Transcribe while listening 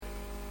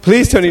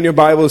Please turn in your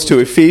Bibles to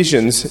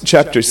Ephesians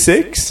chapter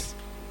 6.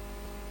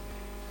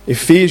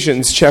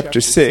 Ephesians chapter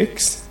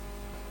 6.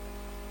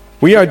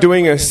 We are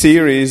doing a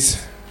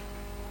series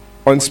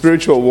on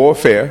spiritual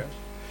warfare.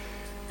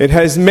 It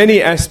has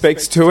many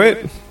aspects to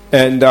it.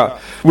 And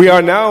we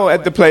are now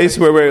at the place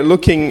where we're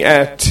looking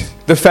at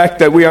the fact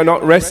that we are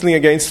not wrestling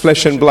against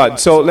flesh and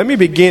blood. So let me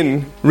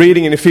begin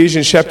reading in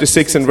Ephesians chapter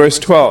 6 and verse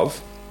 12.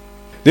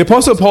 The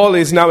Apostle Paul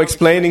is now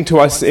explaining to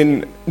us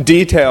in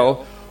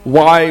detail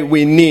why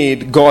we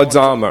need God's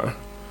armor.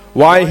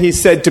 Why he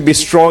said to be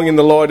strong in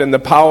the Lord and the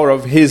power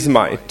of his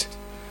might.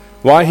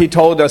 Why he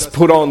told us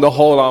put on the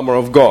whole armor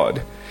of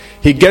God.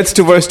 He gets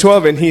to verse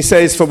 12 and he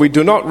says, "For we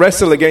do not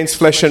wrestle against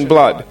flesh and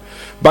blood,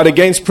 but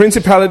against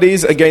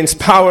principalities, against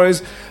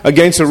powers,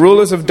 against the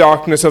rulers of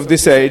darkness of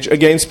this age,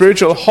 against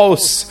spiritual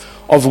hosts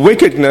of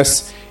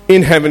wickedness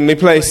in heavenly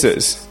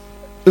places."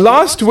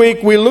 Last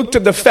week we looked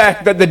at the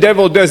fact that the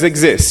devil does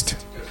exist.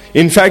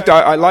 In fact,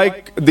 I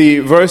like the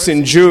verse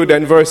in Jude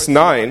and verse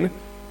 9.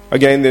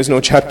 Again, there's no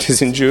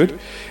chapters in Jude.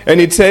 And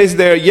it says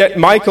there, "Yet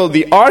Michael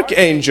the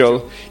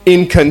archangel,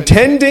 in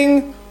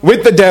contending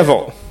with the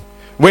devil,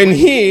 when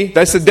he,"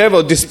 that's the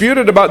devil,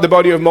 "disputed about the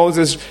body of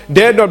Moses,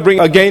 dared not bring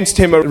against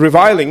him a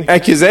reviling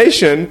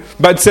accusation,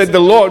 but said, 'The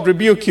Lord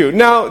rebuke you.'"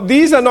 Now,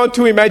 these are not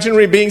two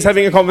imaginary beings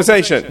having a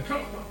conversation.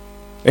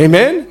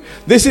 Amen?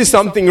 This is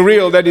something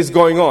real that is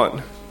going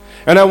on.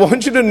 And I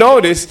want you to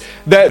notice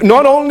that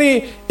not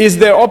only is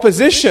there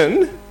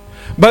opposition,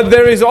 but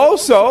there is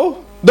also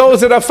those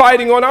that are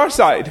fighting on our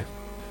side.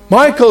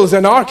 Michael's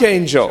an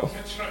archangel.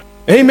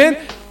 Amen?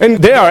 And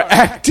they are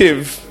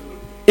active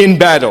in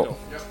battle.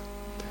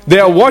 They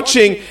are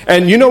watching,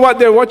 and you know what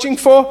they're watching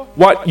for?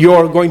 What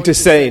you're going to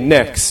say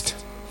next.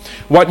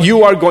 What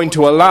you are going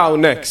to allow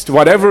next.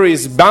 Whatever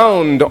is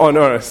bound on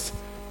earth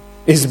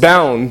is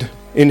bound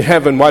in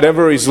heaven.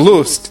 Whatever is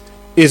loosed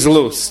is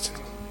loosed.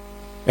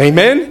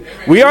 Amen?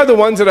 We are the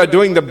ones that are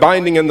doing the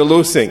binding and the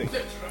loosing.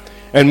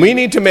 And we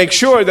need to make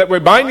sure that we're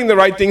binding the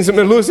right things and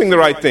we're loosing the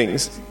right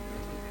things.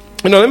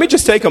 Let me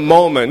just take a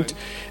moment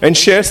and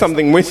share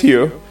something with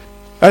you.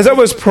 As I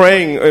was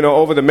praying,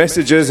 over the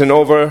messages and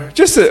over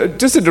just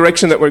the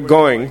direction that we're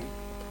going,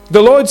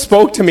 the Lord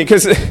spoke to me,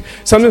 because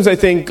sometimes I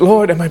think,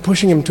 "Lord, am I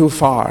pushing him too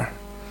far?"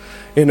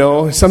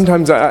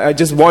 Sometimes I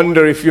just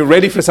wonder if you're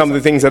ready for some of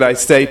the things that I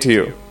say to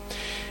you.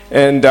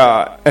 And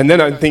then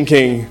I'm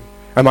thinking,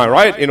 am I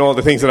right in all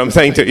the things that I'm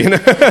saying to you?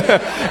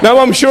 Now,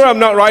 I'm sure I'm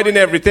not right in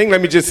everything.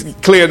 Let me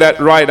just clear that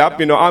right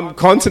up. I'm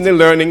constantly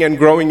learning and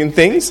growing in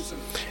things.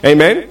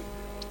 Amen?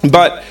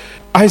 But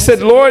I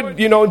said, "Lord,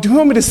 do you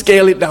want me to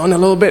scale it down a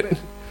little bit?"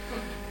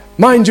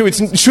 Mind you,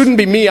 it shouldn't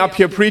be me up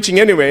here preaching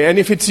anyway. And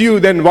if it's you,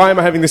 then why am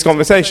I having this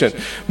conversation?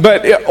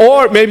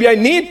 Or maybe I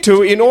need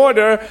to, in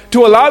order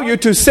to allow you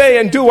to say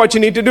and do what you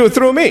need to do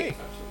through me.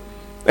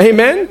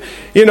 Amen?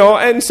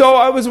 And so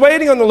I was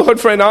waiting on the Lord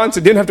for an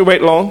answer. Didn't have to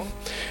wait long.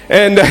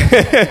 And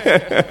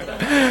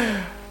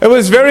it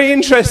was very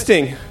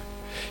interesting.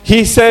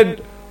 He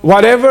said,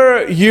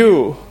 "Whatever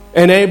you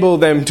enable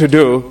them to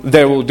do,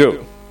 they will do.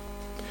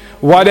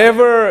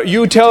 Whatever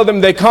you tell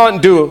them they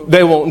can't do,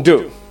 they won't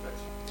do."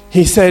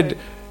 He said,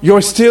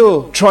 "You're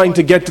still trying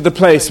to get to the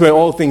place where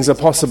all things are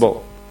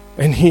possible."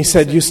 And he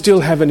said, "You still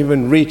haven't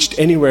even reached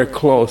anywhere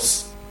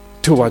close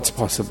to what's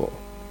possible."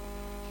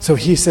 So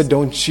he said,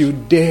 "Don't you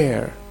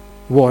dare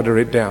water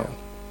it down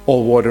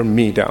or water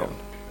me down."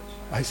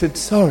 I said,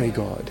 "Sorry,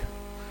 God."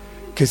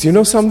 Because you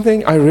know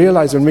something? I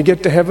realize when we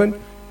get to heaven,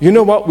 you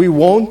know what we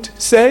won't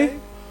say?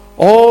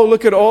 "Oh,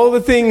 look at all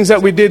the things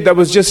that we did that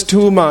was just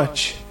too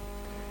much."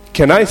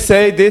 Can I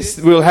say this?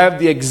 We'll have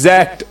the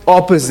exact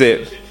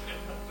opposite.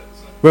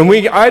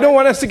 I don't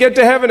want us to get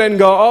to heaven and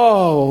go,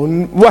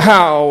 "Oh,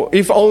 wow,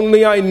 if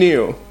only I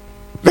knew."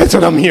 That's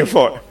what I'm here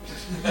for.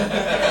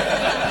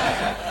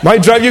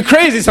 Might drive you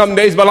crazy some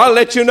days, but I'll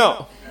let you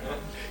know.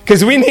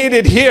 Because we need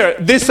it here,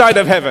 this side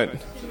of heaven.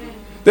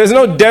 There's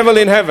no devil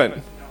in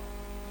heaven.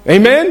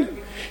 Amen?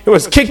 He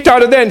was kicked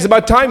out of there. It's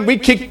about time we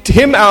kicked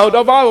him out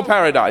of our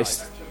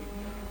paradise.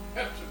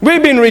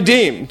 We've been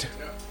redeemed.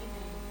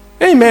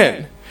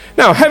 Amen.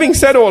 Now, having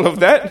said all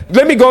of that,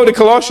 let me go to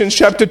Colossians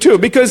chapter 2.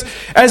 Because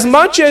as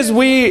much as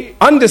we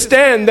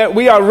understand that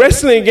we are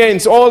wrestling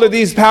against all of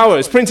these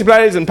powers,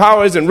 principalities and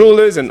powers and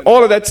rulers and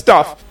all of that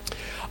stuff,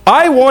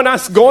 I want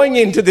us going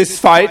into this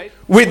fight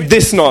with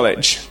this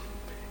knowledge.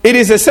 It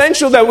is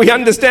essential that we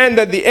understand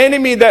that the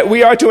enemy that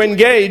we are to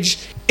engage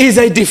is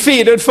a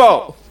defeated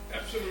foe.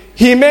 Absolutely.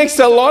 He makes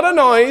a lot of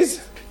noise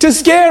to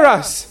scare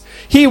us.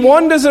 He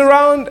wanders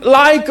around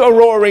like a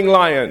roaring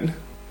lion,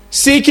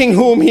 seeking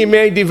whom he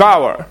may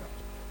devour.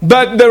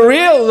 But the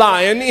real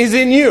lion is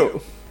in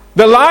you.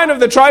 The Lion of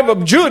the tribe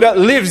of Judah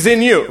lives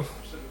in you.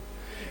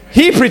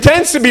 He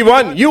pretends to be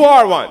one. You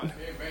are one.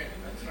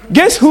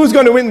 Guess who's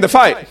going to win the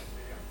fight?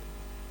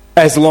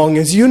 As long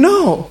as you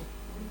know.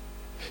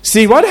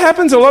 See, what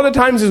happens a lot of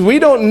times is we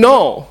don't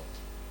know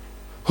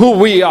who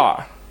we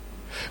are.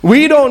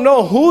 We don't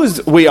know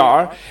whose we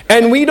are,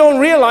 and we don't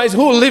realize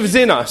who lives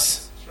in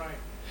us.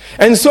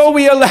 And so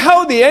we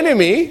allow the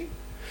enemy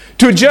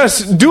to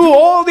just do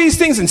all these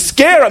things and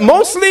scare.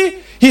 Mostly,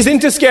 he's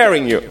into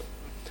scaring you.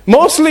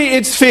 Mostly,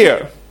 it's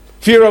fear.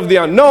 Fear of the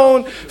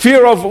unknown,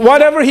 fear of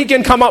whatever he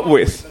can come up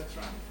with.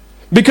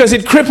 Because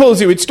it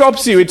cripples you, it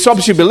stops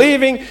you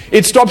believing,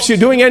 it stops you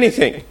doing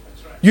anything.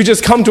 You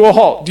just come to a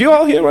halt. Do you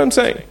all hear what I'm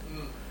saying?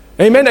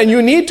 Amen. And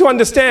you need to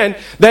understand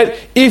that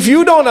if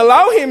you don't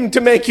allow him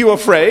to make you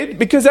afraid,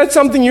 because that's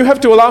something you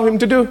have to allow him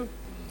to do.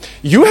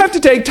 You have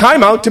to take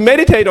time out to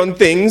meditate on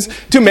things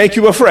to make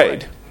you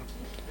afraid.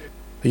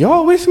 Are you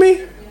all with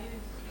me?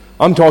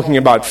 I'm talking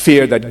about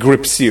fear that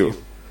grips you.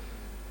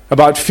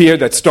 About fear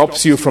that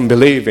stops you from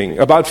believing.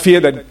 About fear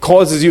that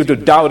causes you to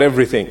doubt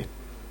everything.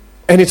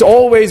 And it's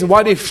always,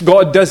 what if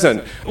God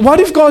doesn't? What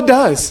if God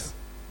does?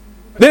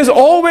 There's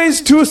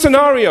always two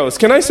scenarios.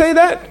 Can I say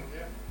that?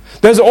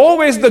 There's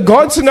always the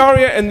God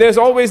scenario and there's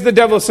always the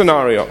devil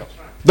scenario.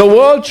 The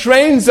world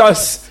trains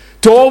us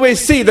to always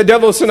see the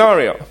devil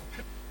scenario.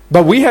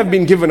 But we have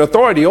been given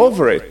authority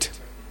over it.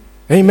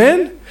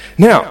 Amen?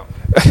 Now,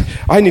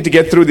 I need to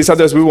get through this,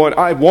 others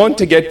I want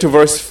to get to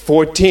verse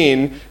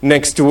 14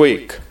 next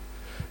week.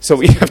 So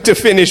we have to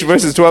finish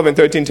verses 12 and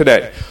 13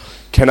 today.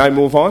 Can I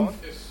move on?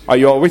 Are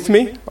you all with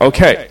me?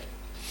 Okay.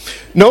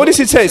 Notice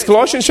it says,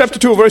 Colossians chapter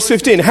 2, verse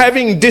 15,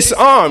 having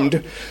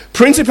disarmed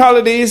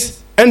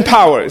principalities and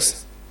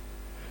powers.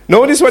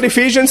 Notice what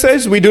Ephesians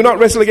says, we do not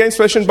wrestle against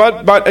flesh and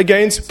blood, but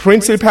against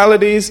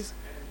principalities,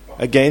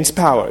 against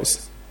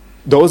powers.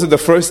 Those are the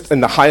first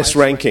and the highest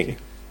ranking.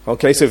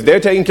 Okay, so if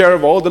they're taking care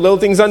of, all the little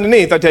things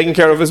underneath are taken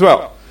care of as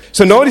well.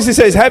 So notice it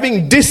says,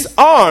 having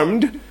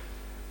disarmed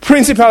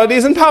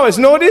principalities and powers.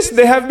 Notice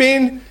they have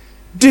been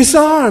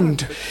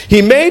disarmed.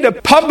 He made a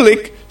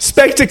public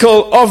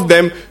spectacle of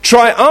them,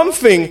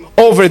 triumphing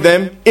over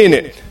them in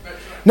it.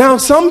 Now,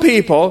 some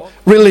people,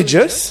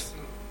 religious,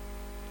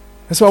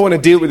 that's why I want to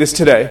deal with this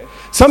today.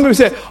 Some people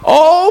say,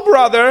 oh,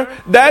 brother,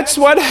 that's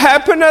what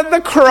happened at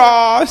the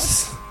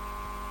cross.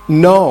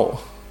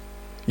 No.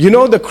 You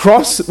know, the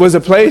cross was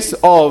a place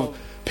of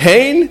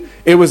pain.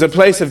 It was a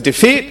place of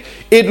defeat.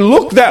 It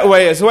looked that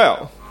way as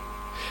well.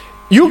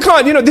 You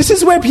can't, this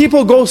is where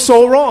people go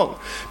so wrong.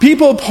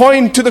 People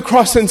point to the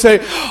cross and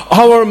say,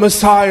 our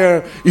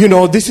Messiah,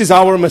 this is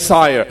our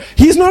Messiah.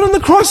 He's not on the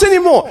cross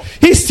anymore.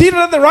 He's seated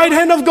at the right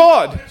hand of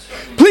God.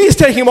 Please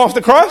take him off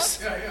the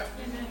cross.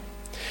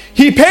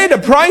 He paid a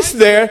price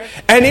there,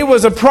 and it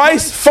was a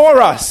price for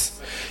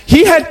us.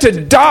 He had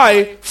to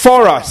die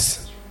for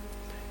us.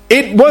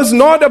 It was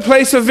not a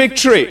place of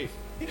victory.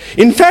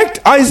 In fact,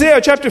 Isaiah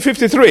chapter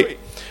 53,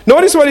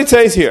 notice what it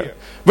says here.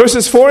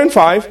 Verses 4 and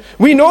 5.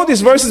 We know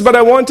these verses, but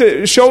I want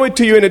to show it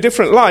to you in a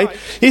different light.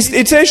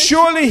 It says,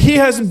 surely he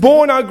has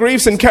borne our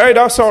griefs and carried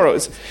our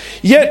sorrows.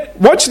 Yet,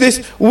 watch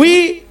this,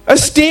 we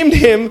esteemed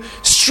him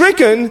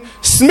stricken,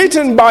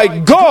 smitten by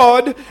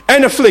God,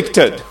 and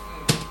afflicted.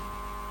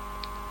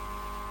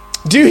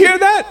 Do you hear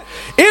that?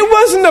 It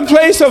wasn't a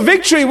place of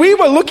victory. We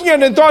were looking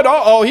at it and thought,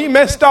 uh-oh, he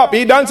messed up.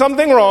 He done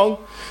something wrong.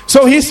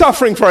 So he's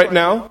suffering for it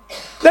now.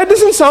 That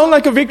doesn't sound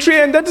like a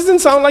victory, and that doesn't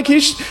sound like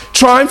he's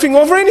triumphing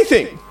over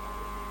anything.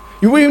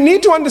 We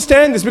need to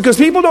understand this, because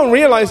people don't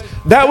realize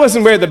that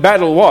wasn't where the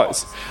battle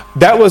was.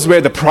 That was where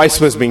the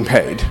price was being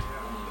paid.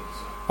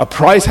 A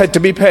price had to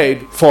be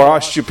paid for our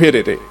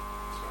stupidity,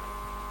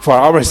 for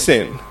our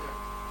sin.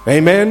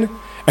 Amen?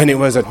 And it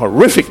was a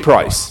horrific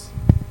price.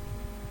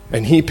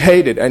 And he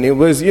paid it, and it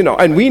was,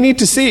 and we need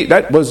to see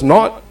that was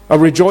not a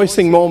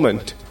rejoicing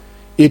moment.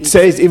 It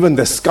says even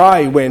the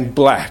sky went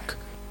black,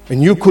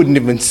 and you couldn't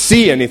even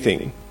see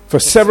anything for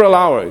several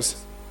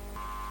hours.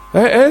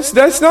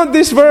 That's not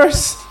this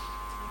verse.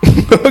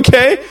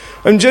 Okay?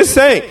 I'm just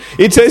saying.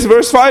 It says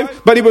verse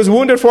 5, but he was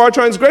wounded for our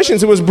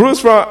transgressions, he was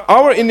bruised for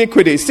our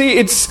iniquities. See,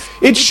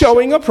 it's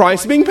showing a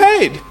price being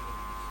paid.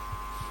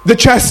 The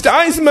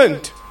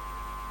chastisement,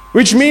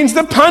 which means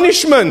the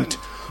punishment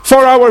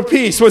for our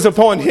peace, was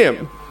upon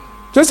him.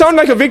 Does that sound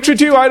like a victory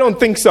to you? I don't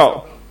think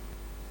so.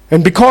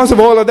 And because of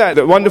all of that,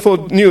 the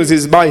wonderful news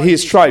is by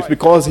his stripes,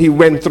 because he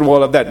went through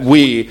all of that,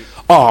 we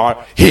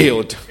are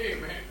healed.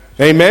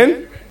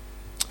 Amen?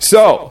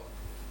 So,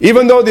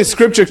 even though this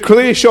scripture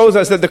clearly shows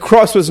us that the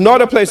cross was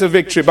not a place of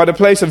victory, but a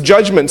place of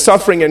judgment,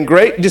 suffering, and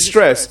great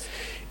distress,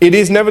 it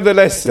is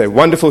nevertheless a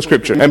wonderful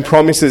scripture and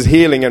promises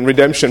healing and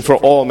redemption for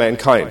all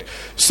mankind.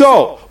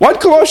 So, what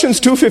Colossians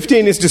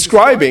 2:15 is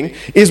describing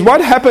is what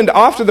happened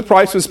after the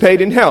price was paid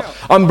in hell.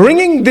 I'm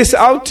bringing this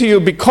out to you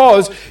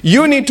because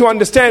you need to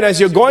understand, as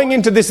you're going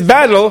into this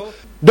battle,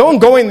 don't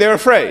go in there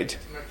afraid.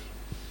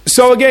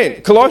 So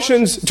again,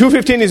 Colossians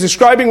 2:15 is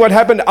describing what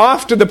happened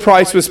after the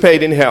price was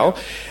paid in hell,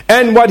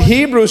 and what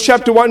Hebrews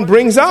chapter 1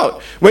 brings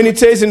out when it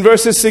says in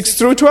verses 6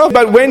 through 12,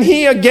 but when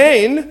he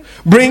again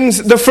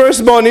brings the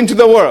firstborn into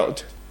the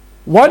world.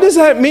 What does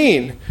that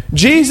mean?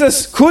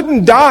 Jesus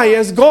couldn't die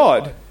as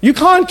God. You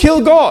can't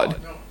kill God.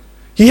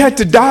 He had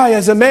to die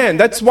as a man.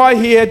 That's why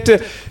he had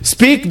to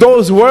speak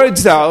those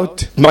words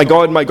out. My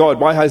God,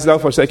 why hast thou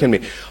forsaken me?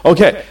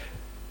 Okay,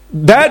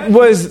 that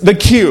was the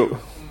cue.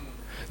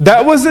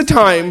 That was the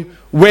time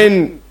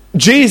when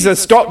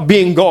Jesus stopped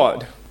being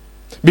God,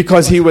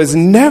 because he was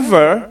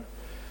never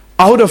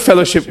out of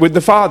fellowship with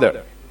the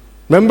Father.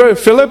 Remember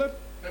Philip?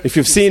 If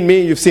you've seen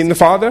me, you've seen the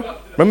Father.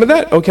 Remember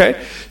that?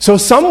 Okay. So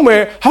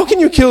somewhere, how can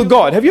you kill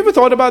God? Have you ever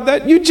thought about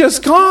that? You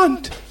just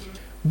can't.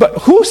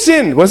 But who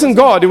sinned? It wasn't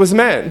God, it was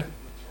man.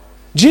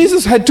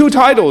 Jesus had 2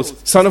 titles,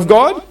 Son of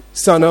God,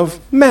 Son of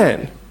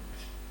Man.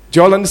 Do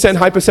you all understand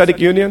hypostatic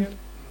union?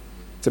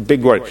 It's a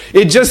big word.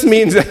 It just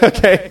means,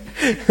 okay,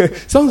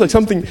 sounds like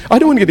something, I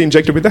don't want to get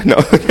injected with that, no.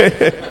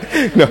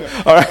 Okay. No,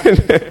 all right.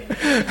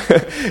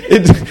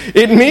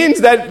 It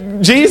means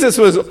that Jesus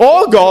was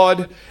all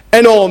God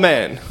and all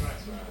man.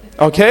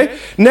 Okay?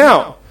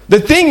 Now, the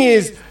thing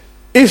is,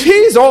 if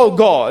he's all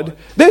God,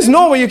 there's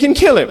no way you can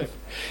kill him.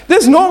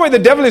 There's no way the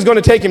devil is going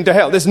to take him to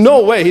hell. There's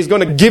no way he's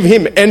going to give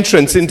him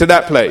entrance into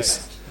that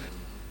place.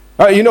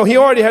 He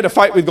already had a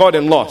fight with God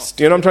and lost.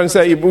 You know what I'm trying to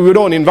say? We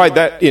don't invite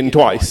that in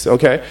twice,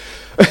 okay?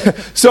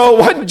 So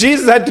what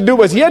Jesus had to do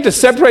was he had to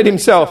separate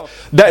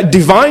himself, that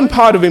divine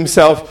part of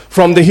himself,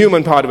 from the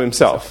human part of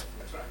himself.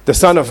 The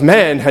Son of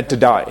Man had to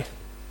die.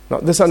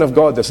 Not the Son of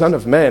God, the Son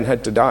of Man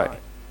had to die.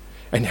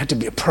 And he had to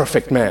be a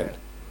perfect man.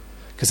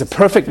 Because a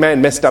perfect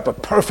man messed up, a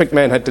perfect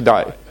man had to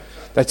die.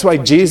 That's why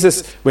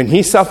Jesus, when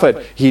he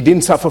suffered, he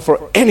didn't suffer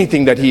for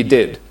anything that he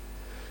did. It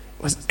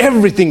was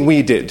everything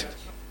we did.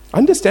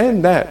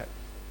 Understand that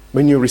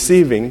when you're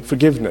receiving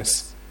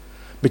forgiveness.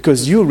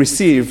 Because you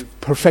receive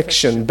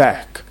perfection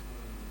back.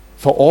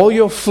 For all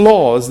your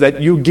flaws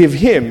that you give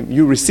him,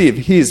 you receive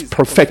his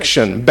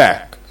perfection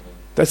back.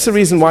 That's the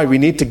reason why we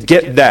need to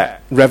get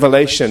that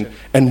revelation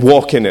and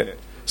walk in it.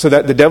 So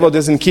that the devil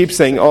doesn't keep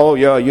saying, oh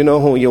yeah, you know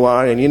who you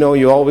are, and you know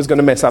you're always going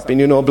to mess up, and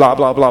you know blah,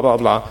 blah, blah, blah,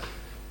 blah.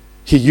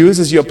 He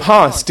uses your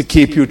past to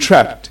keep you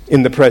trapped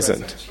in the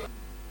present.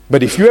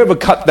 But if you ever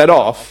cut that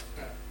off,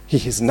 he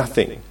is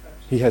nothing.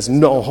 He has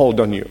no hold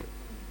on you.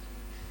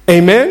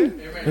 Amen?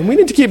 And we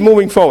need to keep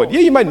moving forward.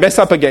 Yeah, you might mess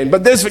up again,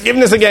 but there's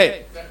forgiveness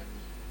again.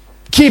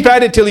 Keep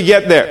at it till you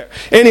get there.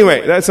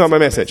 Anyway, that's not my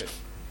message.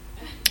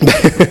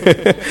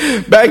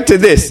 Back to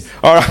this,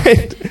 all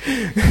right?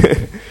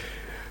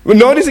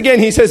 Notice again,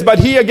 he says, but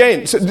he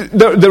again. So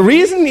the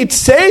reason it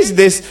says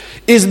this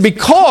is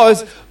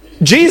because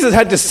Jesus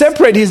had to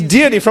separate his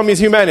deity from his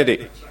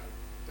humanity.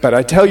 But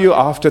I tell you,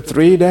 after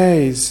 3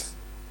 days,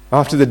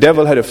 after the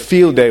devil had a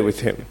field day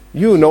with him,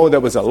 you know there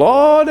was a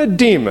lot of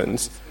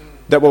demons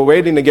that were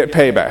waiting to get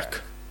payback.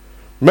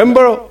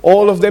 Remember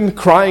all of them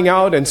crying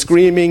out and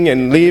screaming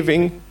and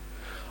leaving?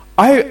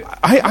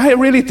 I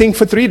really think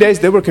for 3 days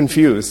they were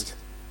confused.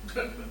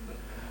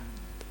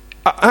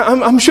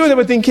 I'm sure they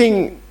were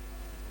thinking,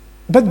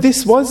 but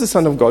this was the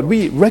Son of God.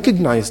 We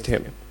recognized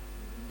him.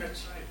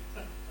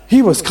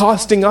 He was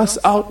casting us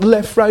out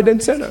left, right,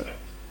 and center.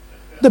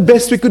 The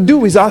best we could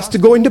do is ask to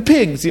go into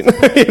pigs. You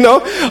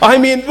know? I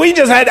mean, we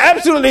just had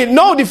absolutely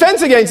no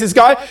defense against this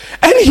guy.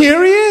 And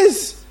here he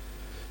is.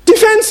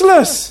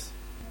 Defenseless.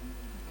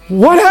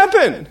 What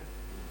happened?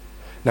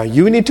 Now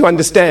you need to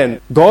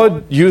understand,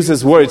 God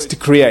uses words to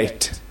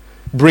create,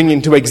 bring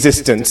into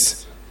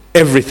existence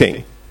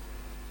everything.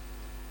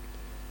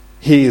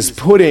 He is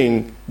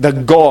putting the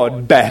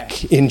God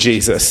back in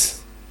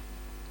Jesus.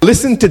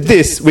 Listen to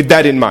this with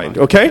that in mind,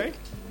 okay?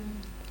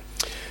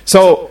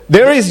 So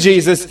there is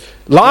Jesus,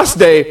 last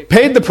day,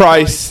 paid the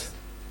price,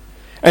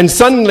 and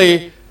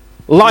suddenly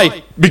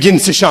light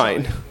begins to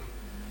shine.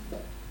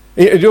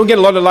 You don't get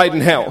a lot of light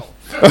in hell.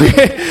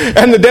 Okay?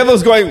 And the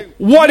devil's going,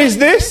 what is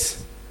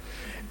this?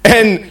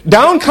 And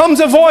down comes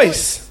a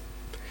voice.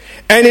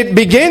 And it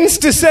begins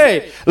to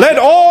say, let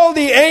all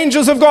the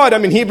angels of God,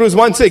 Hebrews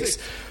 1:6,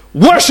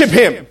 worship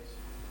him.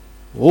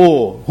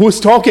 Oh, who's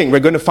talking? We're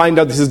going to find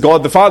out this is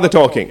God the Father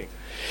talking.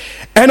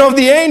 And of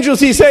the angels,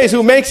 he says,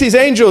 who makes his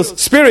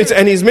angels spirits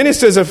and his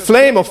ministers a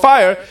flame of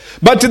fire.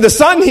 But to the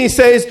Son, he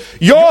says,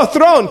 your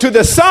throne. To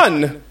the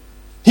Son,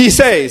 he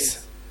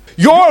says,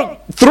 your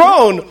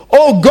throne,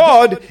 O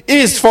God,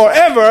 is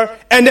forever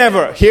and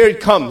ever. Here it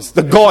comes.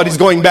 The God is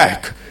going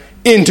back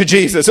into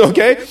Jesus,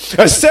 okay?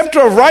 A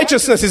scepter of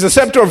righteousness is a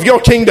scepter of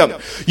your kingdom.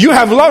 You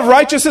have loved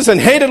righteousness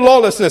and hated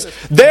lawlessness.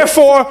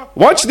 Therefore,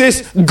 watch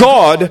this,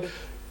 God,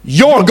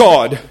 your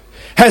God,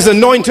 has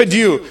anointed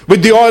you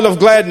with the oil of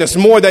gladness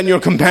more than your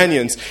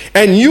companions.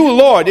 And you,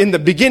 Lord, in the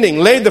beginning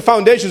laid the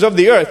foundations of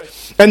the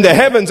earth, and the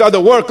heavens are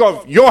the work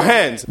of your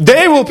hands.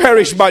 They will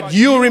perish, but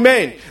you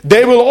remain.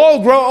 They will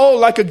all grow old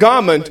like a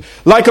garment,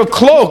 like a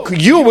cloak.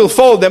 You will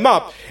fold them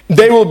up.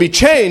 They will be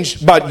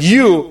changed, but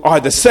you are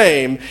the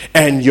same,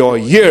 and your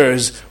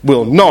years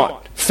will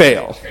not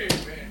fail.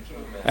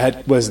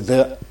 That was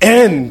the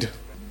end.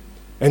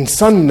 And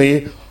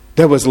suddenly,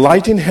 there was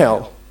light in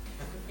hell.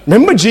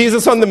 Remember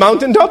Jesus on the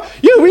mountaintop?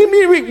 Yeah,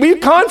 we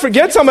can't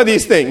forget some of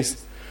these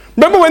things.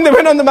 Remember when they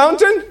went on the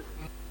mountain?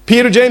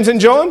 Peter, James,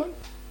 and John?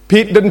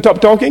 Pete didn't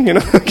stop talking,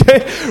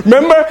 okay?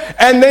 Remember?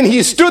 And then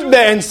he stood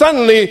there and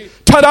suddenly,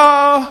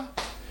 ta-da!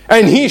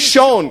 And he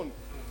shone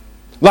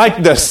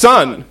like the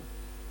sun.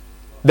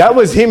 That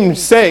was him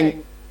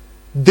saying,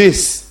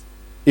 this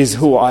is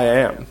who I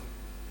am.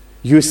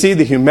 You see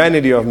the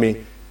humanity of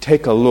me.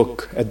 Take a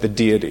look at the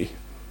deity.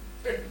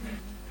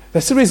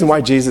 That's the reason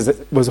why Jesus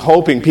was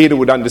hoping Peter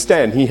would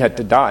understand he had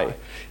to die.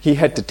 he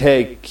had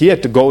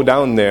to go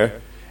down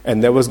there,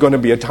 and there was going to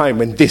be a time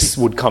when this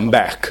would come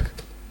back.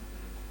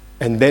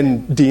 And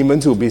then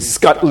demons will be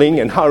scuttling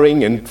and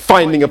hurrying and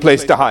finding a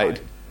place to hide.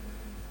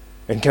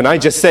 And can I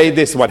just say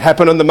this? What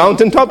happened on the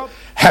mountaintop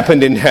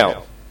happened in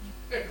hell.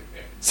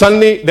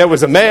 Suddenly there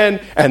was a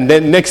man, and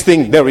then next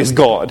thing there is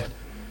God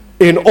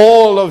in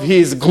all of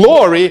his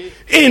glory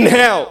in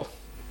hell.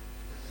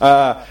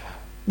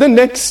 The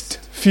next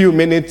few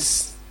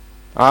minutes,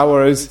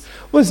 hours,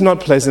 was not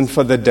pleasant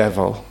for the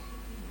devil.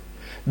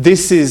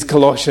 This is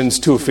Colossians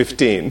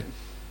 2:15.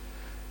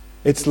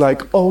 It's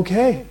like,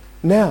 okay,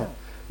 now,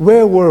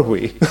 where were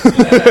we?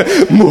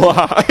 You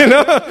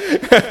know?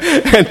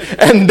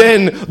 and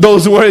then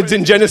those words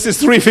in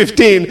Genesis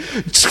 3:15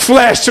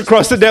 flashed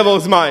across the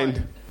devil's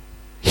mind.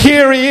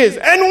 Here he is,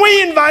 and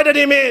we invited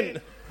him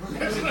in.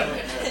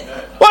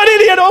 Why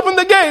did he had opened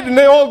the gate? And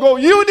they all go,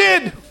 you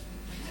did.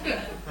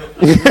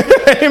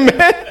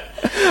 Amen.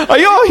 Are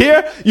you all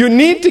here? You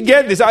need to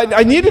get this.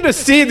 I need you to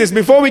see this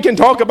before we can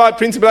talk about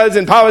principalities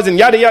and powers and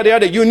yada, yada,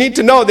 yada. You need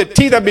to know that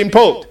teeth have been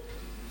pulled.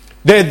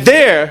 They're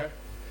there,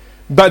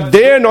 but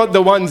they're not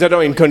the ones that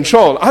are in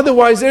control.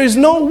 Otherwise, there is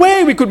no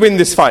way we could win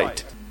this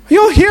fight. Are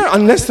you all here?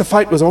 Unless the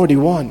fight was already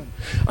won.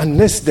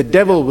 Unless the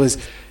devil was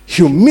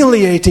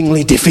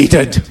humiliatingly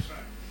defeated.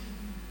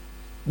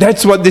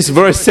 That's what this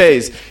verse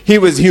says. He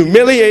was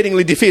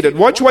humiliatingly defeated.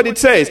 Watch what it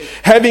says.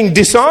 Having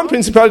disarmed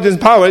principalities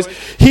and powers,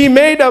 he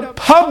made a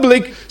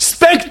public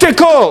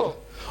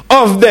spectacle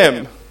of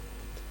them.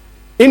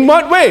 In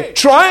what way?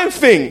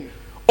 Triumphing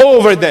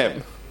over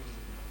them.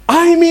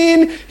 I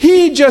mean,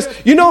 he just,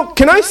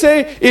 can I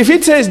say, if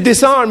it says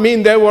disarm,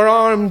 mean they were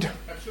armed.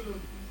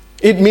 Absolutely.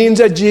 It means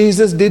that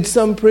Jesus did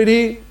some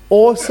pretty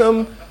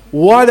awesome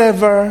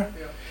whatever.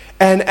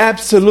 And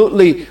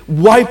absolutely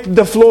wiped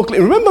the floor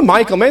clean. Remember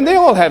Michael, man, they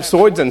all have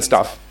swords and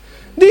stuff.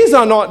 These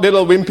are not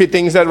little wimpy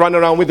things that run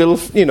around with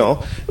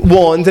little,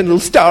 wands and little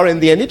star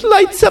in the end. It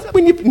lights up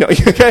when you,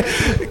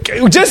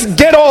 okay? Just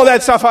get all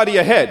that stuff out of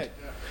your head.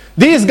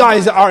 These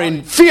guys are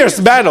in fierce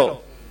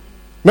battle.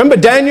 Remember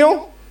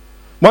Daniel?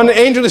 One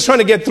angel is trying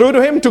to get through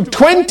to him. It took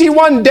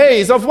 21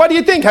 days of, what do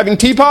you think, having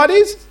tea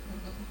parties?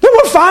 They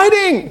were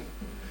fighting.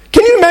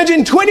 Can you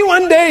imagine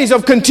 21 days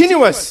of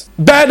continuous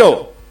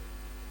battle?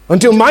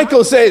 Until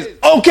Michael says,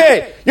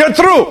 okay, you're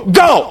through,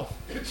 go.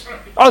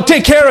 I'll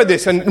take care of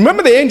this. And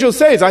remember the angel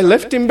says, I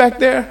left him back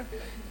there,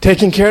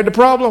 taking care of the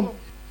problem.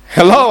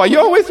 Hello, are you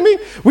all with me?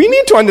 We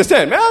need to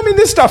understand,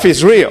 this stuff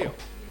is real.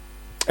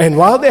 And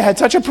while they had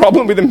such a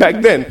problem with him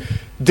back then,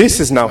 this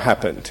has now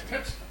happened.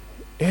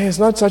 It's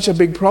not such a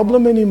big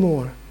problem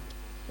anymore.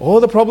 All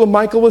the problem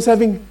Michael was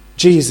having,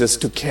 Jesus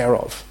took care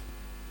of.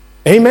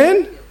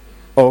 Amen?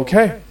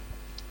 Okay.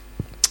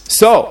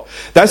 So,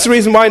 that's the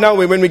reason why now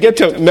when we get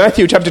to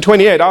Matthew chapter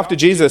 28, after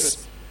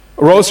Jesus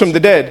rose from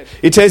the dead,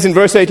 it says in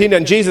verse 18,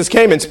 and Jesus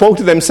came and spoke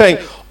to them saying,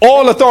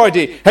 all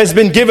authority has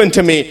been given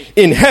to me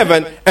in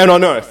heaven and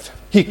on earth.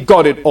 He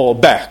got it all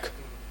back.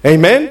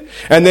 Amen?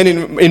 And then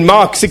in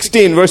Mark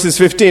 16 verses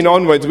 15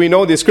 onwards, we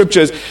know the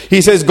scriptures.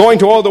 He says, go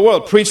into all the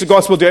world, preach the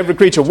gospel to every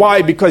creature.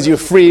 Why? Because you're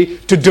free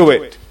to do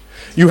it.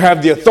 You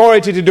have the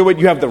authority to do it,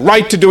 you have the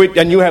right to do it,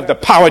 and you have the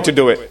power to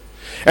do it.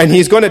 And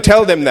he's going to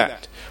tell them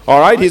that. All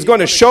right, he's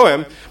going to show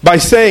him by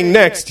saying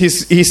next, he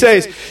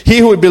says, he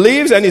who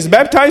believes and is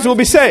baptized will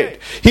be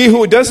saved. He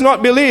who does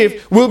not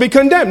believe will be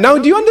condemned. Now,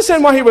 do you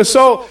understand why he was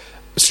so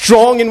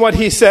strong in what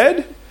he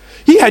said?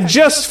 He had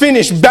just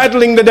finished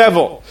battling the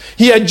devil.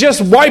 He had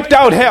just wiped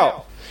out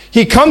hell.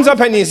 He comes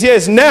up and he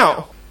says,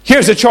 now,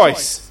 here's a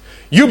choice.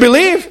 You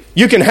believe,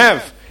 you can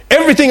have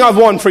everything I've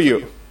won for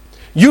you.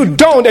 You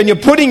don't, and you're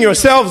putting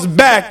yourselves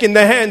back in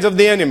the hands of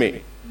the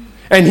enemy.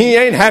 And he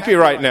ain't happy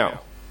right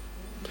now.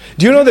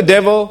 Do you know the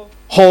devil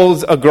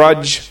holds a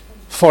grudge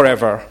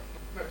forever?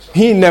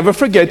 He never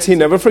forgets, he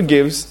never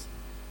forgives.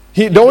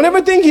 Don't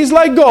ever think he's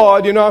like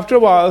God. After a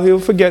while he'll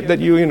forget that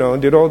you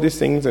did all these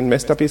things and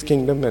messed up his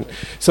kingdom, and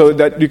so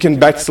that you can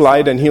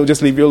backslide and he'll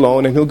just leave you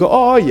alone, and he'll go,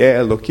 oh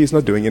yeah, look, he's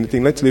not doing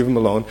anything, let's leave him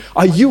alone.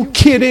 Are you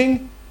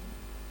kidding?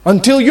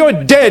 Until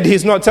you're dead,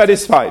 he's not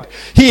satisfied.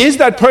 He is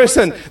that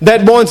person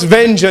that wants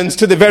vengeance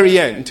to the very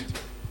end.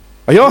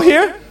 Are you all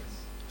here?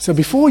 So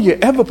before you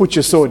ever put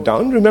your sword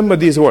down, remember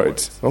these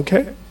words,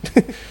 okay?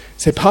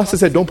 Say, Pastor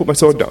said, don't put my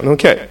sword down.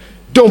 Okay,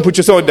 don't put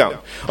your sword down.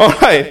 All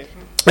right.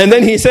 And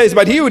then he says,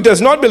 but he who does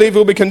not believe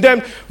will be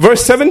condemned.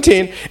 Verse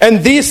 17,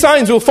 and these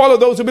signs will follow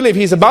those who believe.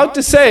 He's about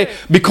to say,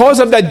 because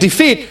of that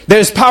defeat,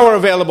 there's power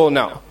available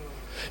now.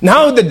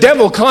 Now the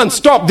devil can't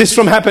stop this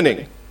from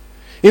happening.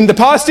 In the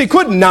past he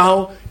could,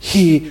 now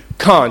he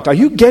can't. Are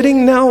you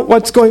getting now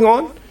what's going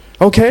on?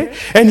 Okay?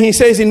 And he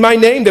says, in my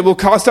name they will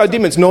cast out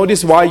demons.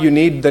 Notice why you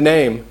need the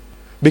name.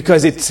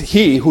 Because it's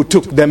he who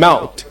took them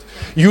out.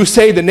 You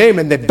say the name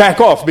and they back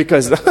off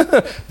because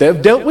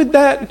they've dealt with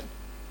that.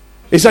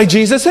 It's like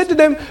Jesus said to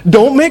them,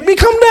 don't make me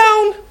come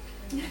down.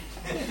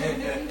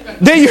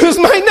 They use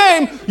my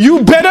name.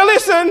 You better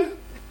listen.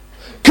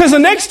 Because the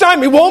next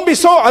time I won't be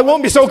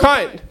so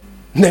kind.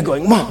 And they're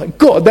going, my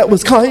God, that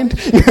was kind.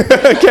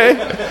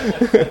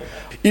 Okay?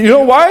 You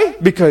know why?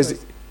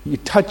 Because You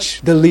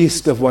touch the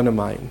least of one of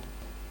mine,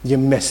 you're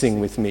messing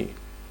with me.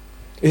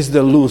 Is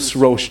the loose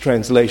Roche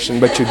translation,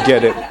 but you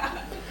get it.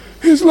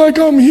 It's like,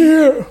 I'm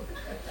here.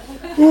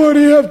 What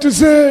do you have to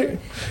say?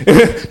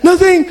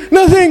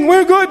 Nothing,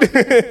 we're good.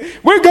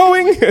 We're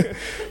going.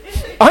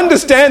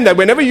 Understand that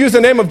whenever you use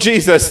the name of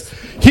Jesus,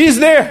 He's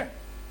there.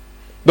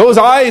 Those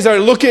eyes are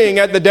looking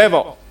at the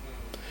devil.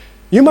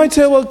 You might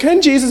say, well,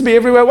 can Jesus be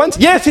everywhere at once?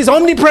 Yes, He's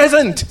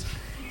omnipresent.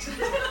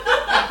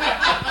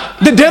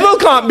 The devil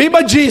can't be,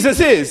 but Jesus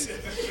is.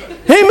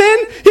 Amen?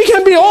 He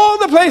can be all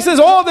the places,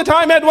 all the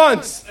time at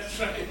once.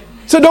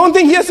 So don't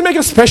think He has to make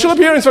a special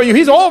appearance for you.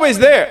 He's always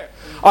there.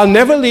 I'll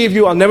never leave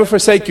you, I'll never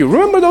forsake you.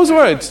 Remember those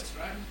words.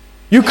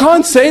 You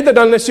can't say that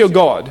unless you're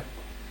God.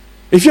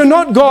 If you're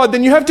not God,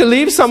 then you have to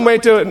leave somewhere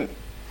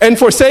and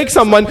forsake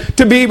someone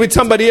to be with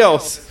somebody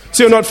else.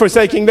 So you're not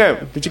forsaking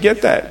them. Did you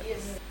get that?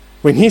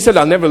 When He said,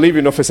 I'll never leave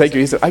you nor forsake you,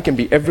 He said, I can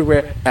be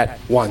everywhere at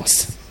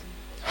once.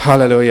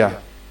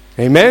 Hallelujah.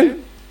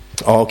 Amen?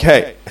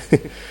 Okay.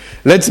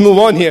 Let's move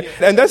on here.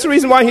 And that's the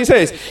reason why He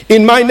says,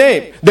 in my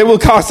name, they will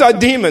cast out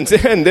demons.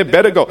 And they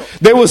better go.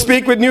 They will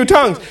speak with new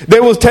tongues. They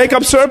will take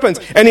up serpents.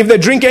 And if they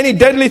drink any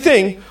deadly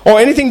thing or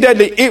anything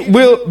deadly, it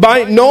will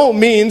by no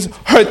means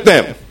hurt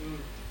them.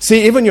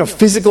 See, even your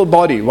physical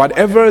body,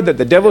 whatever that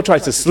the devil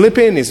tries to slip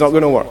in, is not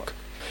going to work.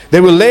 They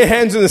will lay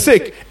hands on the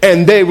sick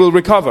and they will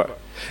recover.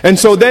 And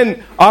so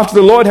then, after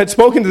the Lord had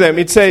spoken to them,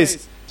 it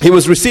says, He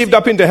was received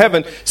up into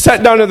heaven,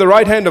 sat down at the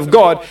right hand of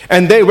God,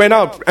 and they went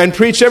out and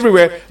preached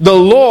everywhere, the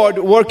Lord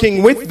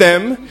working with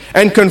them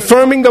and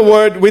confirming the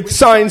word with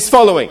signs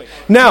following.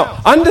 Now,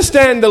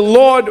 understand the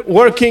Lord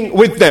working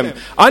with them.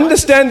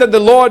 Understand that the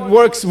Lord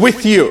works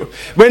with you.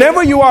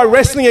 Whenever you are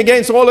wrestling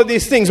against all of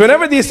these things,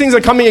 whenever these things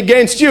are coming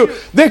against you,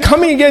 they're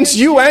coming against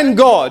you and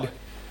God.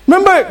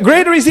 Remember,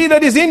 greater is He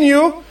that is in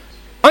you,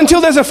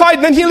 until there's a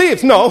fight, then He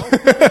leaves. No.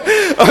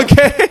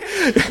 Okay?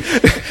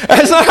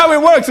 That's not how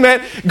it works,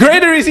 man.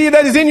 Greater is He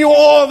that is in you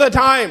all the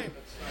time.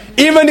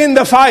 Even in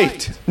the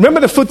fight. Remember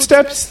the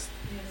footsteps?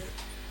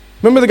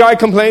 Remember the guy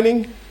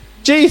complaining?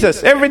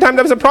 Jesus, every time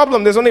there was a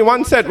problem, there's only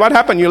one set. What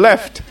happened? You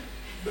left.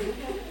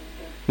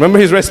 Remember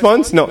his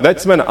response? No,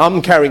 that's when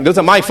I'm carrying. Those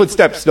are my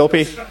footsteps,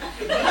 Dopey.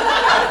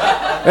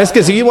 That's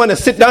because you want to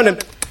sit down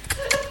and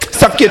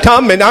suck your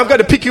thumb, and I've got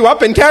to pick you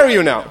up and carry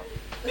you now.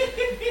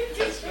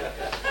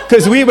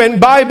 Because we went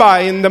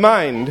bye-bye in the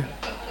mind.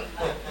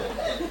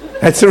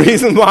 That's the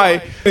reason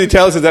why He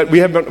tells us that we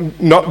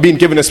have not been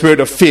given a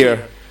spirit of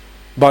fear,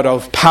 but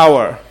of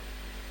power,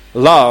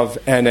 love,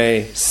 and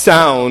a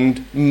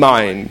sound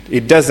mind.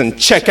 It doesn't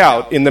check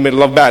out in the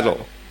middle of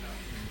battle.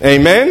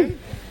 Amen?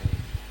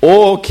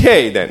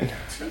 Okay then.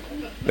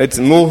 Let's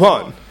move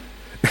on.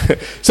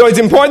 So it's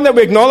important that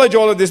we acknowledge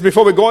all of this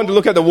before we go on to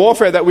look at the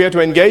warfare that we are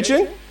to engage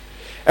in,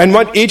 and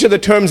what each of the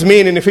terms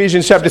mean in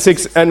Ephesians chapter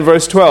 6 and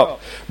verse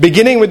 12.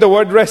 Beginning with the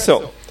word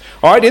wrestle.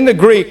 Alright, in the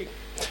Greek,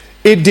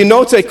 it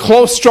denotes a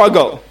close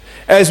struggle,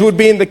 as would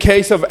be in the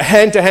case of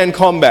hand-to-hand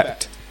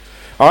combat.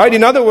 Alright,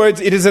 in other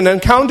words, it is an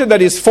encounter that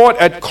is fought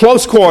at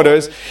close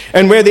quarters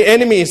and where the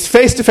enemy is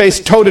face-to-face,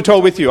 toe-to-toe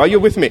with you. Are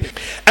you with me?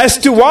 As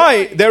to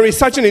why there is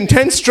such an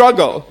intense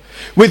struggle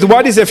with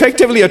what is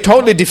effectively a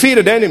totally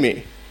defeated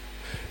enemy,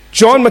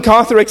 John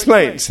MacArthur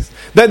explains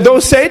that though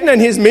Satan and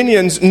his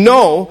minions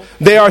know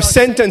they are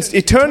sentenced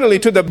eternally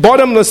to the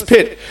bottomless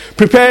pit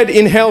prepared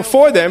in hell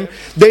for them,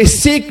 they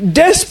seek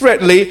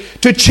desperately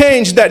to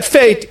change that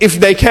fate if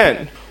they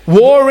can,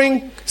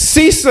 warring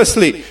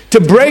ceaselessly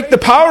to break the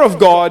power of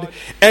God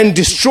and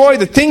destroy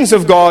the things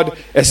of God,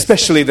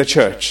 especially the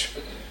church.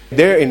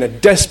 They're in a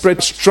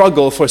desperate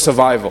struggle for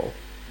survival.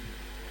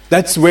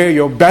 That's where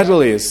your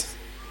battle is.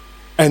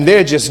 And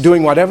they're just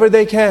doing whatever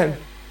they can.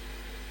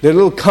 They're a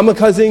little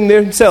kamikazing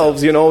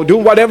themselves, do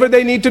whatever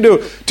they need to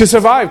do to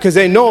survive, because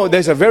they know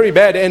there's a very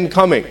bad end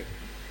coming.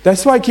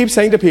 That's why I keep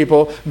saying to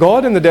people,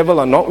 God and the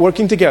devil are not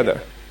working together.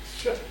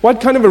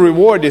 What kind of a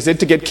reward is it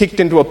to get kicked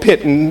into a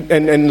pit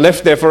and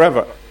left there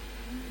forever?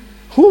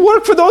 Who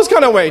worked for those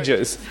kind of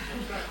wages?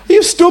 Are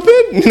you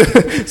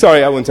stupid?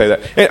 Sorry, I wouldn't say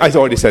that. I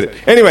already said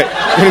it. Anyway.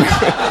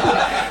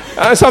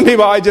 Some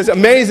people, it just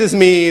amazes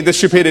me, the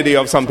stupidity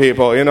of some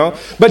people,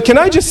 But can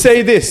I just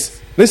say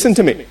this? Listen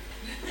to me.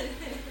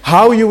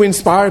 How you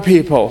inspire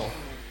people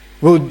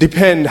will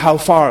depend how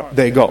far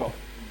they go.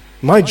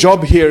 My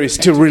job here is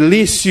to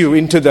release you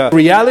into the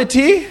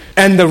reality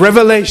and the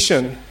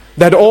revelation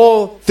that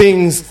all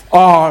things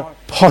are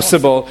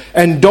possible,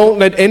 and don't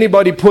let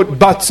anybody put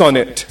buts on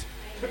it.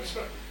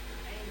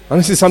 And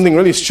this is something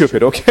really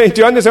stupid, okay?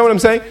 Do you understand what I'm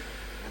saying?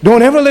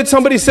 Don't ever let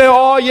somebody say,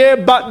 oh yeah,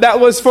 but that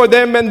was for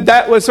them and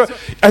that was for...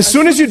 As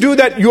soon as you do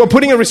that, you are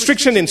putting a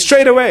restriction in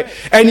straight away,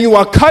 and you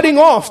are cutting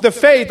off the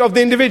faith of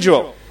the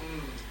individual.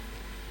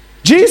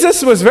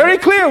 Jesus was very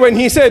clear when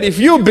He said, if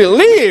you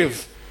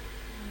believe,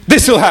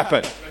 this will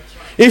happen.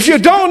 If you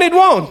don't, it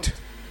won't.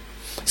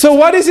 So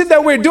what is it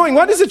that we're doing?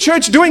 What is the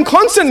church doing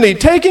constantly?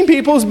 Taking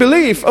people's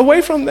belief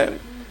away from them.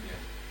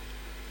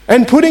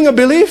 And putting a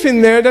belief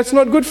in there that's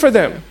not good for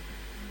them.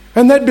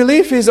 And that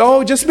belief is,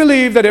 just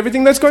believe that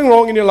everything that's going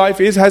wrong in your life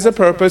has a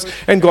purpose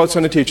and God's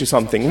going to teach you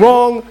something.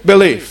 Wrong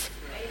belief.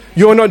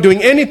 You're not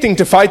doing anything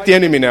to fight the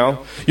enemy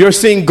now. You're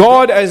seeing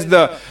God as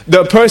the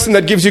person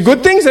that gives you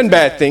good things and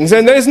bad things.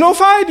 And there's no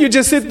fight. You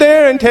just sit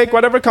there and take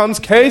whatever comes.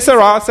 Que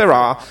sera,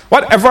 sera.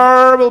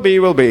 Whatever will be,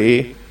 will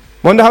be.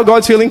 Wonder how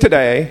God's feeling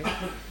today.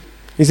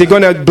 Is he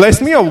going to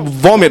bless me or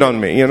vomit on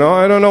me?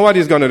 I don't know what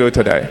he's going to do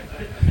today.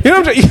 You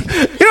know what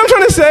I'm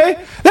trying to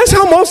say? That's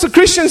how most of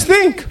Christians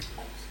think.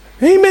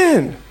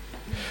 Amen.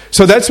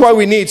 So that's why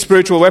we need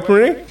spiritual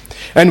weaponry.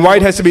 And why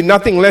it has to be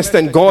nothing less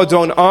than God's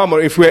own armor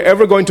if we're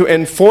ever going to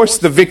enforce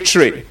the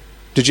victory.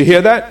 Did you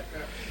hear that?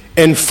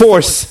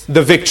 Enforce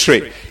the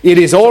victory. It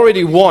is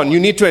already won. You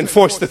need to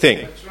enforce the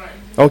thing.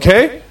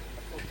 Okay?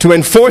 To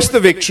enforce the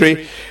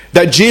victory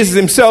that Jesus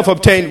himself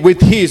obtained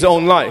with his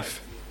own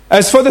life.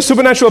 As for the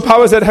supernatural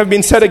powers that have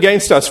been set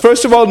against us,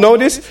 first of all,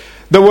 notice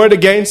the word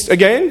against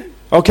again.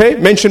 Okay?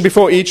 Mentioned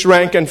before each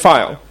rank and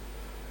file.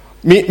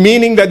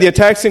 Meaning that the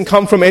attacks can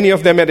come from any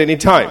of them at any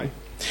time.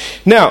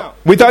 Now,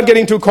 without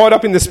getting too caught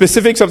up in the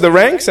specifics of the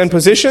ranks and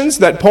positions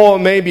that Paul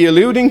may be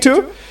alluding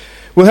to,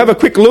 we'll have a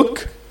quick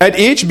look at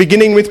each,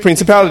 beginning with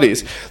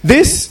principalities.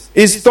 This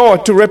is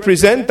thought to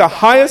represent the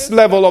highest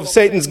level of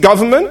Satan's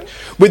government,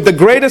 with the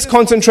greatest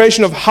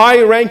concentration of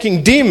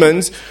high-ranking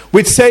demons,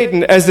 with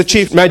Satan as the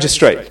chief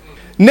magistrate.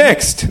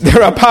 Next,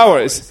 there are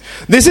powers.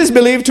 This is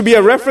believed to be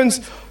a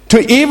reference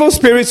to evil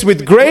spirits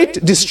with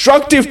great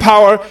destructive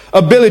power,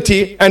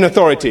 ability, and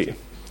authority.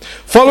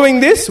 Following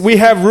this, we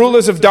have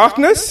rulers of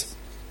darkness.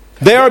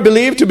 They are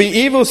believed to be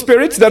evil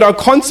spirits that are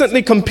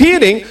constantly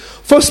competing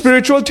for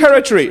spiritual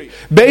territory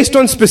based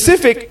on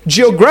specific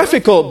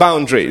geographical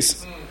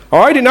boundaries.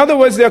 Alright, in other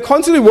words, they are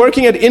constantly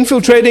working at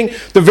infiltrating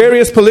the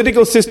various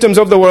political systems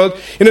of the world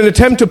in an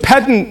attempt to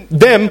pattern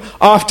them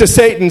after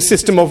Satan's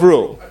system of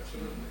rule.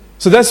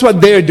 So that's what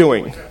they're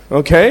doing.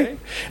 Okay?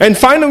 And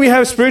finally, we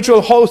have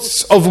spiritual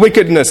hosts of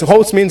wickedness.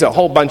 Host means a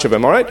whole bunch of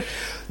them, alright?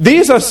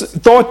 These are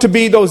thought to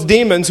be those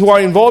demons who are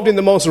involved in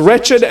the most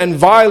wretched and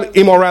vile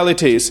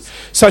immoralities,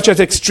 such as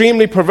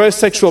extremely perverse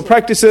sexual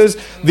practices,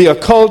 the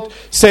occult,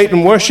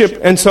 Satan worship,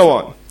 and so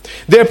on.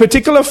 Their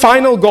particular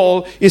final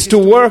goal is to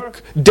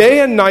work day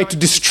and night to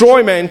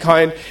destroy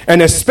mankind,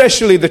 and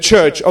especially the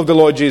church of the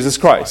Lord Jesus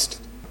Christ.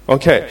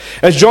 Okay.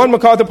 As John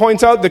MacArthur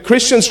points out, the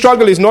Christian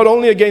struggle is not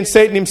only against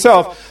Satan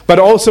himself, but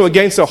also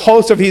against a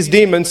host of his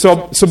demon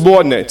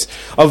subordinates.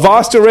 A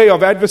vast array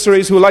of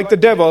adversaries who, like the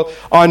devil,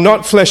 are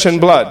not flesh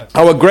and blood.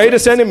 Our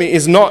greatest enemy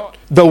is not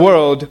the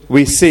world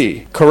we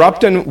see,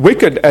 corrupt and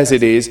wicked as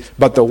it is,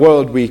 but the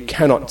world we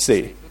cannot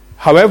see.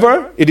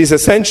 However, it is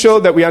essential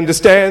that we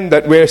understand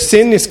that where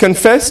sin is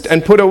confessed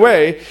and put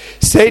away,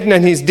 Satan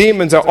and his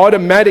demons are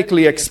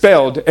automatically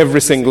expelled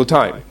every single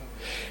time.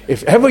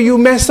 If ever you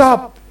mess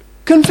up,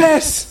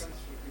 confess.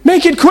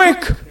 Make it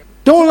quick.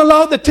 Don't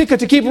allow the ticker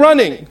to keep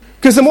running.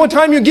 Because the more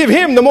time you give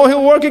him, the more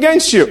he'll work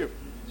against you.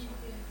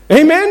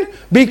 Amen?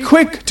 Be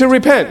quick to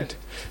repent.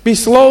 Be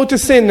slow to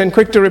sin and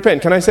quick to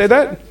repent. Can I say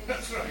that?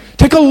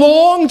 Take a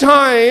long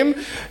time.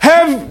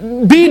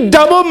 Be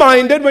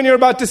double-minded when you're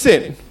about to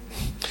sin.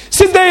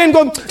 Sit there and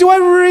go, do I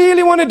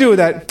really want to do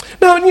that?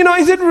 No,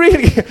 is it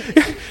really?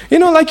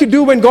 Like you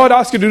do when God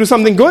asks you to do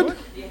something good?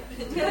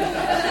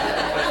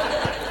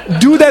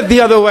 Do that the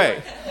other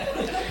way.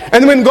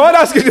 And when God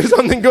asks you to do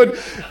something good,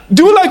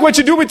 do like what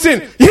you do with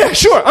sin. Yeah,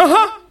 sure,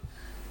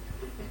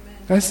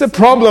 That's the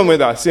problem with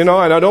us, and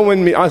I don't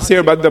want us here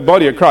about the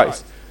body of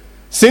Christ.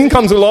 Sin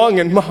comes along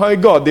and, my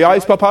God, the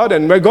eyes pop out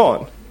and we're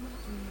gone.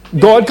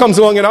 God comes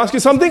along and asks you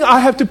something, I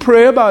have to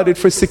pray about it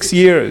for 6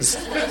 years.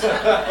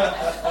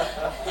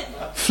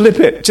 Flip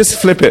it, just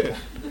flip it.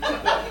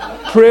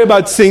 Pray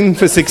about sin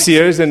for 6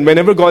 years, and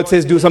whenever God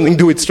says do something,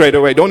 do it straight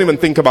away. Don't even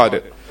think about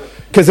it.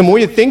 Because the more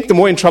you think, the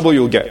more in trouble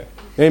you'll get.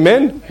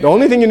 Amen? The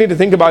only thing you need to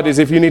think about is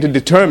if you need to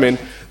determine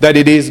that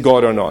it is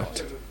God or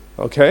not.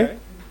 Okay?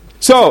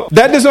 So,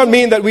 that does not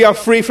mean that we are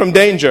free from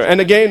danger.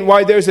 And again,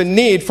 why there's a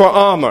need for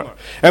armor.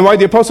 And why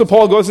the Apostle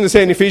Paul goes on to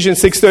say in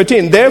Ephesians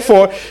 6:13,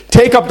 therefore,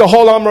 take up the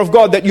whole armor of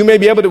God that you may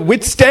be able to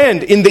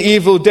withstand in the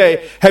evil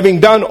day, having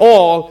done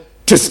all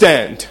to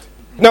stand.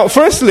 Now,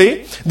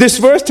 firstly, this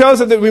verse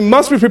tells us that we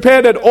must be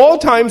prepared at all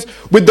times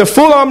with the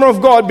full armor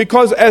of God,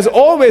 because as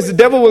always, the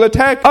devil will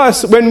attack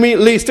us when we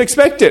least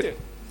expect it.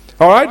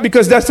 Alright?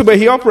 Because that's the way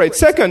he operates.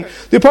 Second,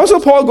 the Apostle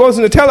Paul goes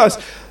on to tell us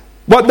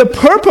what the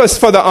purpose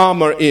for the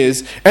armor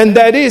is, and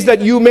that is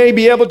that you may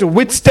be able to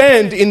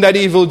withstand in that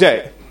evil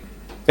day.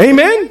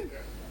 Amen?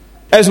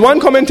 As one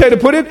commentator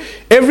put it,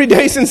 every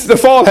day since the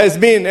fall has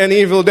been an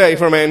evil day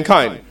for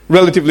mankind,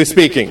 relatively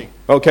speaking.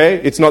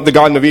 Okay? It's not the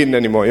Garden of Eden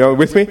anymore. You're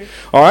with me?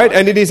 Alright?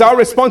 And it is our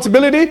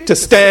responsibility to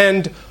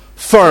stand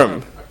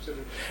firm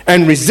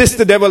and resist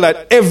the devil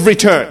at every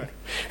turn.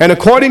 And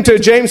according to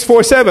James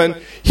 4:7,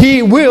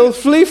 he will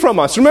flee from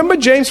us. Remember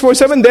James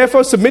 4:7,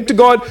 therefore submit to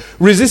God,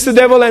 resist the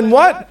devil, and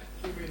what?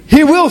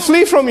 He will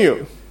flee from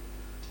you.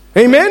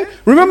 Amen?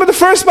 Remember the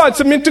first part,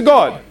 submit to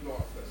God.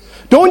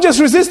 Don't just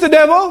resist the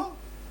devil.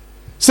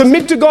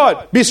 Submit to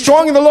God. Be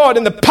strong in the Lord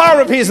and the power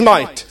of his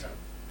might.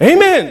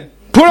 Amen.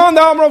 Put on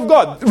the armor of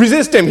God.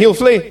 Resist him, he'll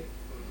flee.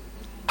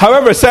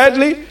 However,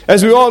 sadly,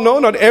 as we all know,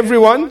 not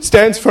everyone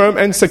stands firm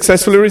and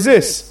successfully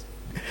resists.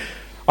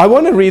 I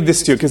want to read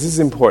this to you because this is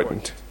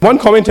important. One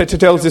commentator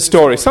tells this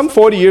story. Some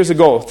 40 years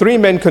ago, 3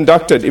 men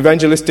conducted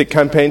evangelistic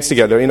campaigns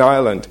together in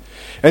Ireland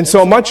and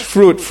saw much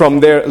fruit from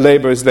their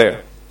labors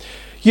there.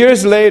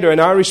 Years later, an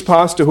Irish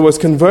pastor who was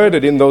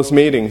converted in those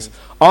meetings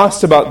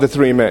asked about the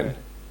 3 men.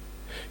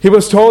 He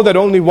was told that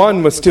only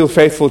one was still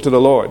faithful to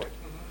the Lord.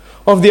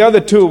 Of the other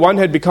 2, one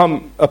had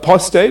become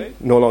apostate,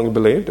 no longer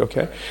believed,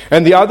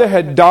 and the other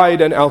had died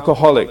an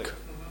alcoholic.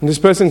 And this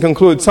person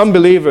concludes, some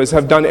believers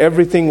have done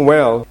everything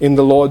well in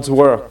the Lord's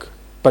work,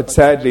 but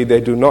sadly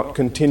they do not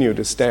continue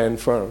to stand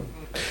firm.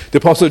 The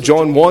Apostle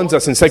John warns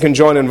us in 2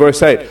 John and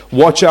verse 8,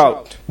 watch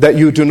out that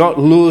you do not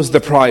lose the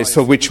prize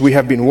for which we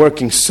have been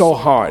working so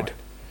hard.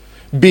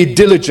 Be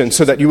diligent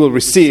so that you will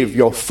receive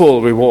your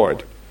full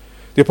reward.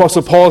 The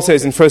Apostle Paul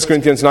says in 1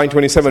 Corinthians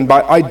 9:27,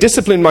 I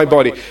discipline my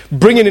body,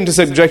 bring it into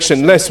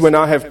subjection, lest when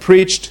I have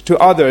preached to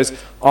others,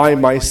 I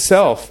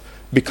myself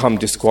become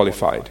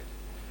disqualified.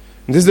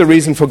 And this is the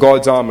reason for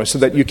God's armor, so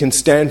that you can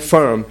stand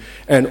firm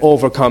and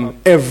overcome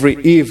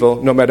every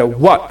evil, no matter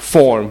what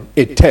form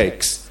it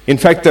takes. In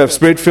fact, the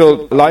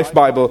Spirit-filled Life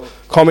Bible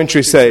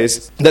commentary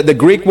says that the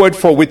Greek word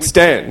for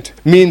withstand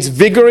means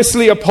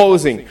vigorously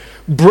opposing,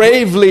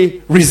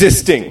 bravely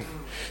resisting,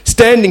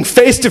 standing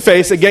face to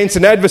face against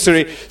an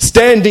adversary,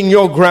 standing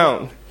your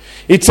ground.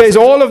 It says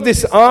all of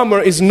this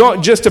armor is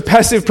not just a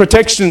passive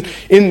protection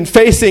in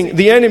facing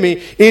the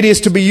enemy, it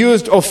is to be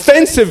used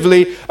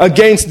offensively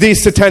against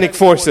these satanic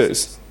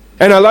forces.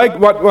 And I like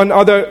what one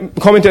other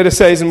commentator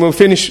says, and we'll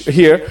finish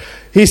here.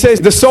 He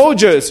says the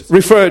soldiers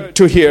referred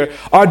to here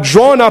are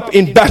drawn up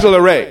in battle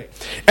array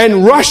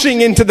and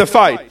rushing into the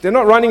fight. They're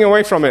not running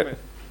away from it.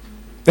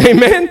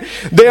 Amen?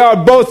 They are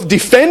both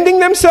defending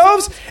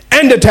themselves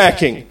and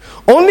attacking.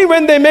 Only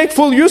when they make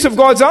full use of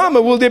God's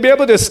armor will they be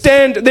able to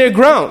stand their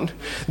ground.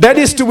 That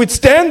is to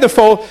withstand the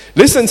foe,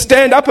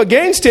 stand up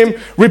against him,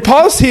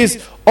 repulse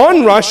his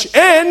onrush,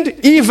 and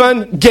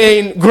even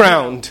gain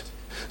ground.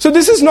 So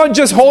this is not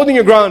just holding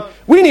your ground.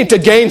 We need to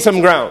gain some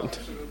ground.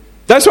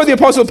 That's what the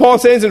Apostle Paul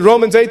says in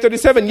Romans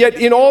 8:37. Yet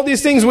in all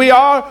these things we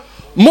are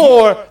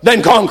more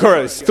than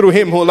conquerors through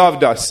him who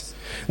loved us.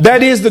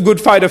 That is the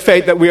good fight of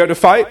faith that we are to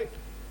fight.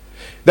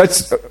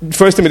 That's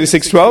 1 Timothy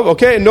 6:12.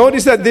 Okay,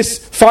 notice that this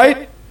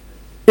fight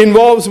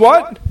involves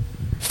what?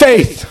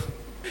 Faith.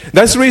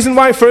 That's the reason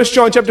why 1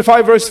 John chapter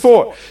 5 verse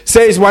 4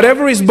 says,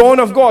 whatever is born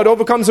of God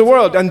overcomes the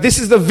world. And this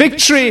is the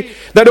victory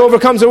that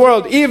overcomes the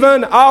world,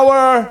 even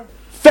our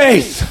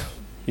faith.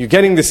 You're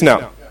getting this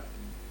now?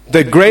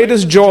 The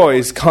greatest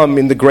joys come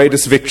in the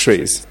greatest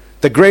victories.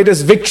 The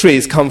greatest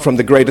victories come from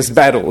the greatest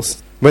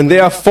battles, when they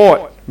are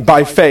fought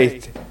by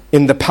faith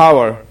in the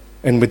power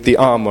and with the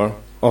armor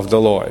of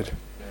the Lord.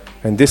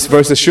 And this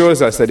verse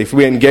assures us that if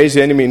we engage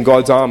the enemy in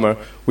God's armor,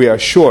 we are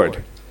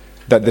assured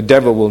that the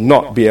devil will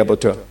not be able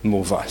to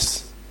move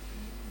us.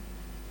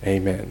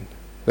 Amen.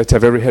 Let's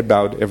have every head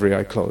bowed, every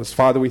eye closed.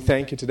 Father, we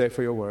thank you today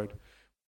for your word.